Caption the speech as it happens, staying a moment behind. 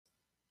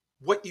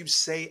What you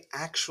say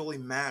actually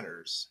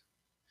matters.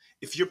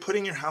 If you're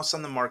putting your house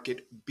on the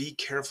market, be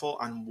careful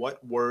on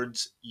what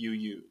words you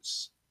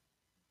use.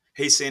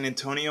 Hey San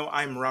Antonio,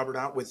 I'm Robert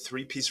Ott with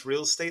Three Piece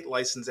Real Estate,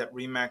 licensed at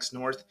REMAX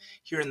North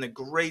here in the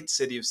great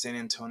city of San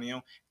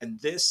Antonio,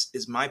 and this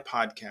is my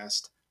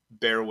podcast,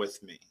 Bear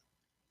With Me.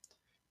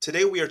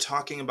 Today we are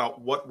talking about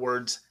what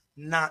words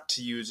not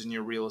to use in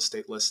your real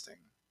estate listing.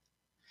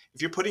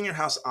 If you're putting your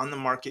house on the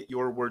market,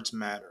 your words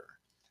matter.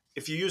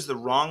 If you use the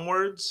wrong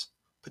words,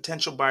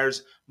 potential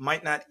buyers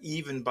might not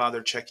even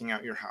bother checking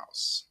out your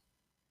house.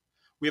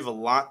 We have a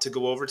lot to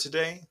go over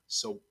today,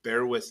 so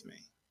bear with me.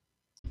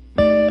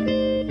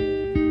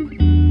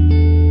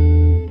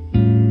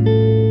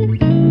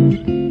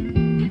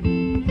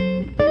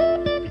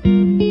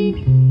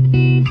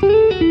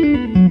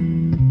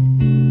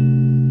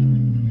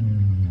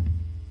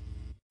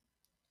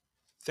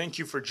 Thank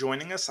you for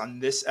joining us on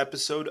this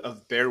episode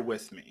of Bear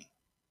With Me.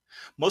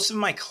 Most of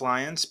my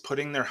clients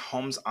putting their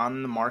homes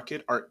on the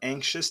market are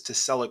anxious to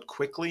sell it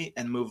quickly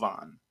and move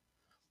on,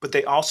 but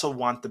they also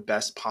want the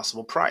best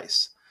possible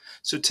price.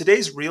 So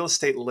today's real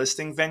estate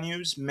listing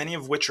venues, many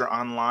of which are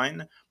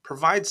online,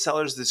 provide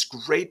sellers this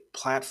great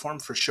platform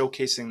for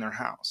showcasing their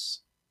house.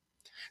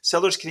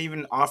 Sellers can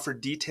even offer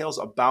details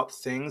about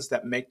things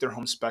that make their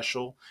home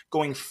special,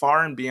 going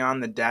far and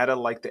beyond the data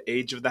like the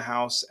age of the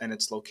house and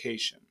its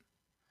location.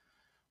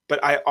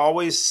 But I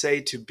always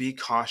say to be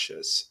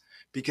cautious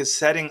because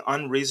setting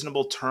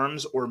unreasonable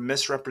terms or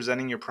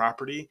misrepresenting your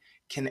property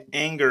can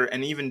anger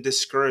and even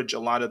discourage a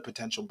lot of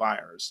potential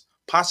buyers,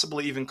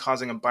 possibly even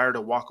causing a buyer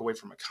to walk away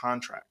from a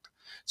contract.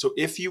 So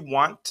if you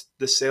want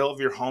the sale of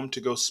your home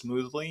to go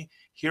smoothly,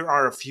 here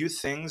are a few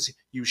things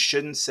you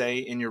shouldn't say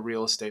in your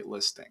real estate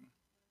listing.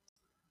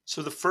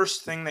 So the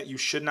first thing that you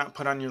should not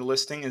put on your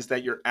listing is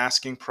that your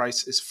asking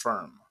price is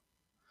firm.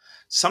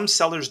 Some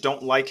sellers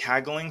don't like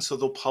haggling, so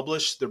they'll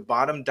publish their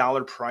bottom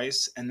dollar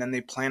price and then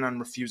they plan on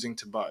refusing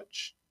to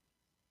budge.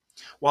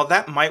 While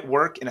that might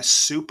work in a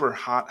super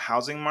hot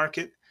housing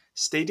market,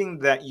 stating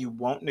that you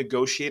won't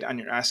negotiate on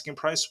your asking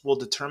price will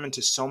determine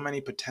to so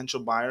many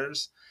potential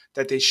buyers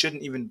that they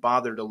shouldn't even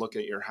bother to look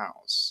at your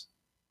house.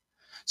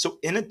 So,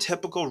 in a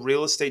typical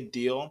real estate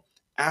deal,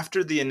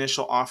 after the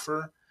initial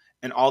offer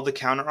and all the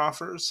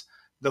counteroffers,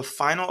 the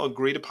final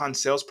agreed upon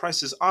sales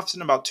price is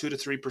often about 2 to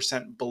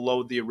 3%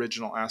 below the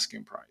original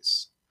asking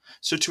price.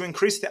 So, to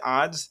increase the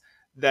odds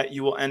that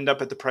you will end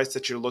up at the price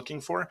that you're looking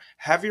for,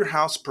 have your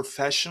house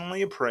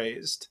professionally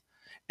appraised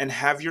and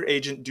have your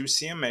agent do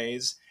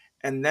CMAs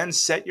and then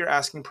set your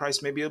asking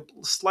price maybe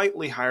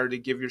slightly higher to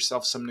give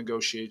yourself some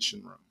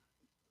negotiation room.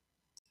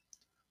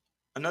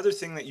 Another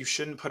thing that you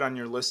shouldn't put on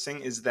your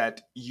listing is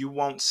that you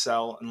won't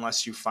sell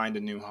unless you find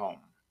a new home.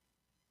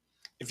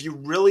 If you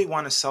really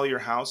want to sell your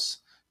house,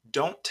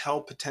 don't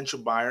tell potential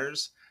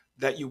buyers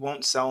that you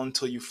won't sell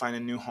until you find a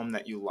new home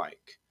that you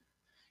like.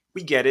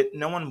 We get it,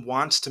 no one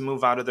wants to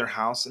move out of their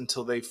house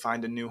until they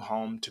find a new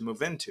home to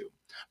move into.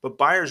 But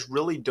buyers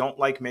really don't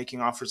like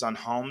making offers on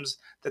homes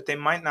that they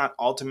might not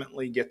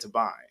ultimately get to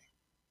buy.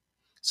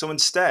 So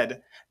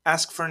instead,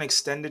 ask for an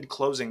extended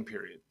closing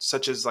period,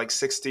 such as like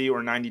 60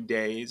 or 90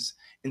 days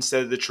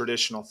instead of the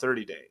traditional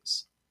 30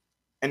 days.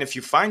 And if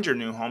you find your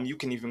new home, you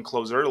can even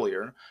close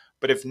earlier,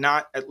 but if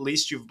not, at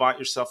least you've bought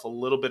yourself a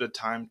little bit of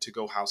time to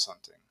go house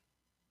hunting.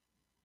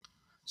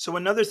 So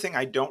another thing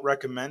I don't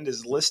recommend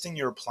is listing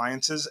your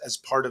appliances as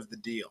part of the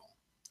deal.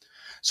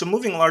 So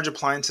moving large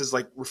appliances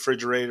like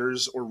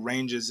refrigerators or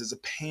ranges is a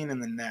pain in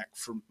the neck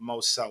for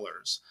most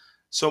sellers.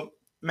 So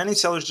many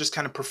sellers just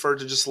kind of prefer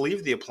to just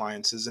leave the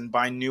appliances and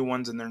buy new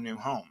ones in their new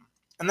home.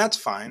 And that's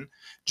fine.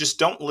 Just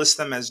don't list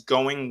them as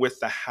going with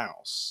the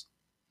house.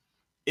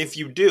 If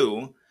you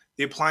do,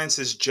 the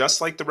appliances, just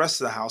like the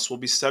rest of the house, will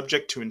be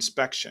subject to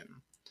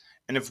inspection.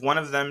 And if one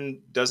of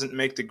them doesn't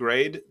make the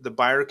grade, the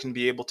buyer can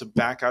be able to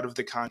back out of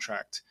the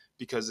contract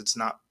because it's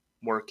not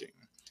working.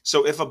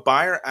 So if a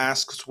buyer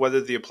asks whether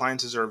the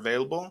appliances are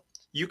available,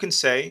 you can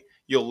say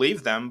you'll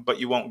leave them, but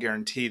you won't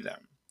guarantee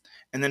them.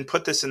 And then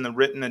put this in the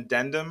written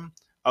addendum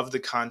of the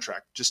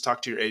contract. Just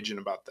talk to your agent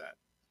about that.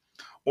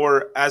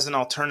 Or as an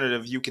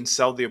alternative, you can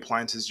sell the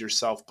appliances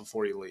yourself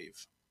before you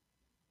leave.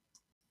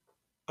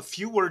 A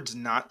few words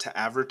not to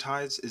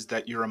advertise is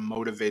that you're a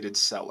motivated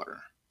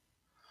seller.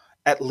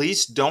 At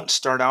least don't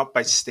start out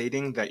by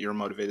stating that you're a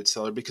motivated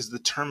seller because the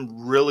term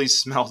really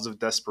smells of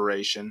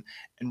desperation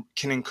and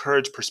can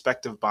encourage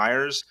prospective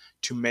buyers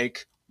to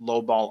make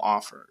lowball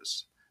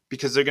offers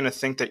because they're going to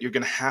think that you're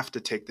going to have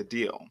to take the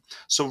deal.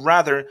 So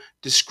rather,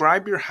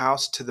 describe your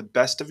house to the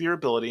best of your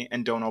ability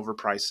and don't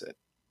overprice it.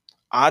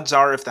 Odds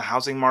are, if the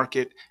housing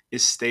market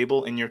is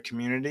stable in your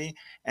community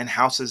and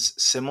houses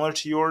similar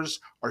to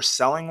yours are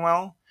selling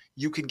well,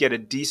 you could get a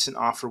decent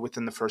offer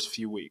within the first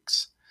few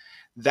weeks.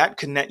 That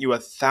could net you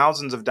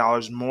thousands of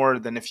dollars more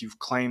than if you've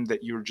claimed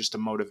that you're just a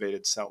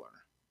motivated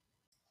seller.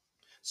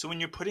 So when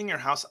you're putting your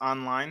house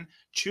online,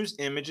 choose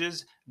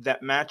images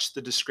that match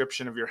the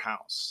description of your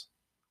house.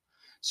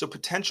 So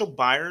potential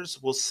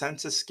buyers will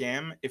sense a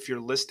scam if your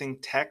listing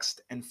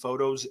text and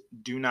photos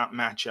do not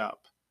match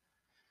up.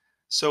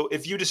 So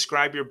if you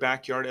describe your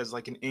backyard as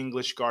like an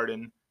English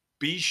garden,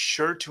 be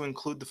sure to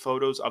include the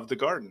photos of the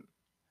garden.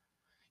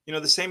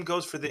 The same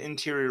goes for the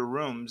interior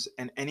rooms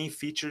and any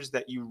features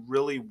that you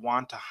really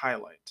want to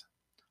highlight.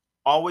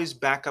 Always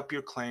back up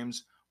your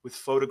claims with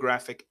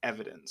photographic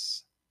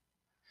evidence.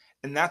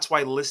 And that's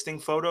why listing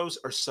photos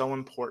are so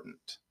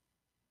important.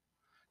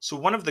 So,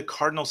 one of the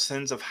cardinal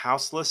sins of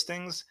house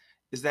listings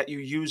is that you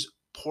use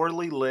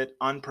poorly lit,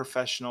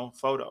 unprofessional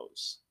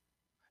photos.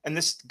 And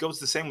this goes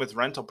the same with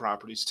rental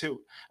properties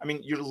too. I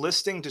mean, your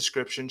listing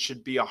description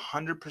should be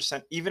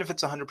 100%, even if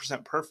it's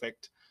 100%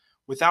 perfect,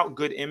 without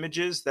good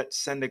images that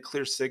send a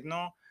clear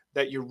signal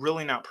that you're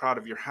really not proud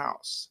of your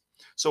house.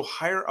 So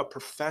hire a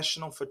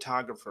professional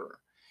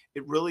photographer.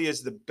 It really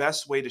is the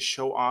best way to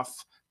show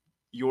off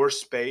your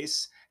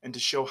space and to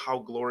show how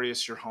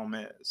glorious your home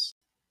is.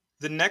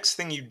 The next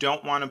thing you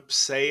don't want to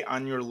say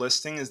on your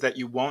listing is that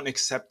you won't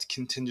accept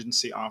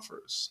contingency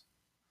offers.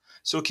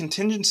 So, a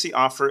contingency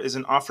offer is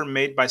an offer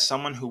made by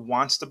someone who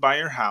wants to buy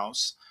your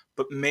house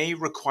but may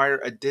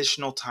require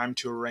additional time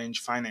to arrange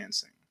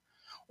financing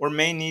or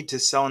may need to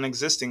sell an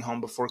existing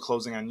home before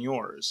closing on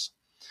yours.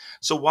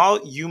 So, while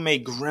you may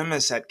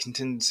grimace at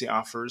contingency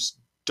offers,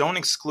 don't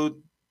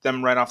exclude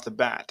them right off the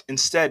bat.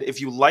 Instead,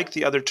 if you like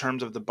the other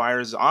terms of the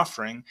buyer's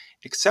offering,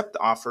 accept the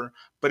offer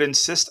but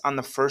insist on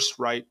the first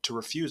right to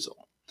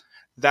refusal.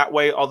 That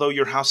way, although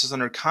your house is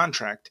under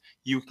contract,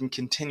 you can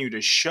continue to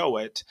show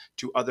it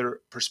to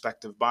other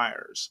prospective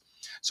buyers.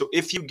 So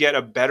if you get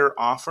a better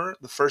offer,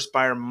 the first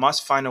buyer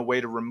must find a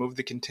way to remove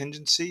the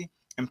contingency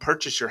and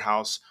purchase your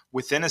house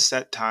within a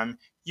set time,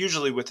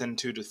 usually within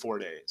 2 to 4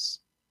 days.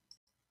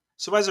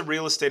 So as a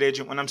real estate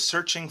agent, when I'm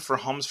searching for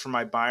homes for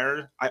my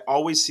buyer, I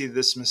always see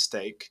this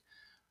mistake.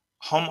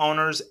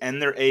 Homeowners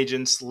and their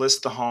agents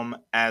list the home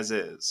as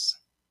is.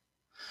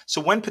 So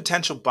when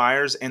potential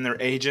buyers and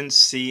their agents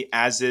see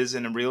as is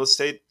in a real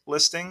estate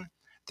listing,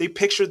 they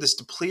picture this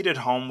depleted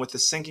home with a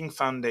sinking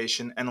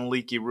foundation and a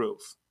leaky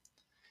roof.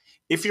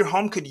 If your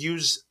home could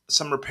use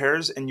some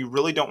repairs and you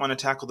really don't want to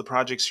tackle the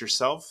projects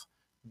yourself,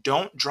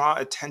 don't draw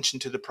attention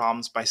to the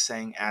problems by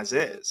saying as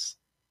is.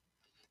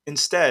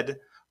 Instead,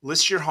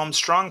 list your home's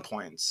strong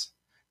points,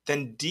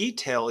 then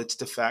detail its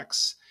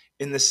defects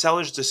in the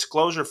seller's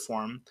disclosure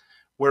form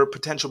where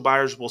potential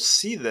buyers will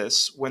see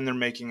this when they're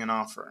making an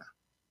offer.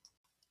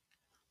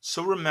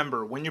 So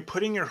remember, when you're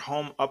putting your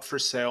home up for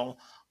sale,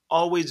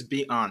 always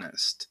be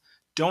honest.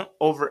 Don't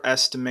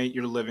overestimate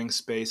your living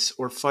space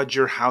or fudge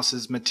your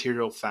house's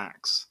material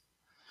facts.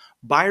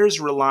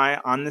 Buyers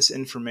rely on this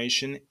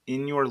information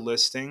in your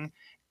listing,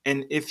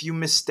 and if you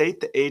misstate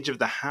the age of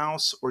the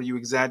house or you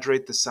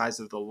exaggerate the size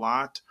of the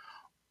lot,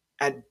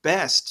 at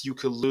best you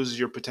could lose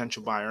your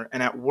potential buyer,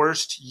 and at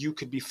worst you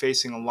could be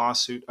facing a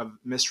lawsuit of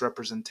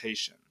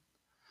misrepresentation.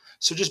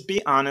 So just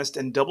be honest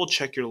and double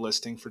check your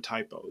listing for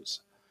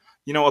typos.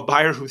 A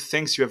buyer who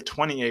thinks you have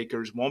 20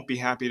 acres won't be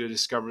happy to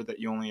discover that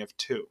you only have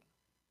 2.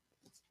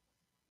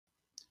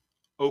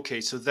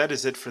 Okay, so that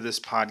is it for this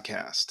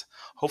podcast.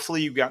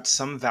 Hopefully, you got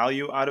some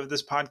value out of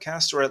this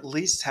podcast, or at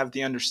least have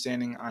the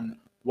understanding on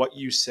what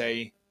you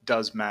say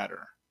does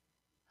matter.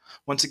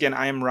 Once again,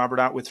 I am Robert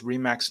Ott with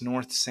REMAX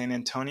North San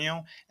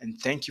Antonio, and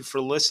thank you for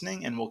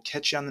listening, and we'll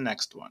catch you on the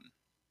next one.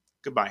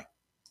 Goodbye.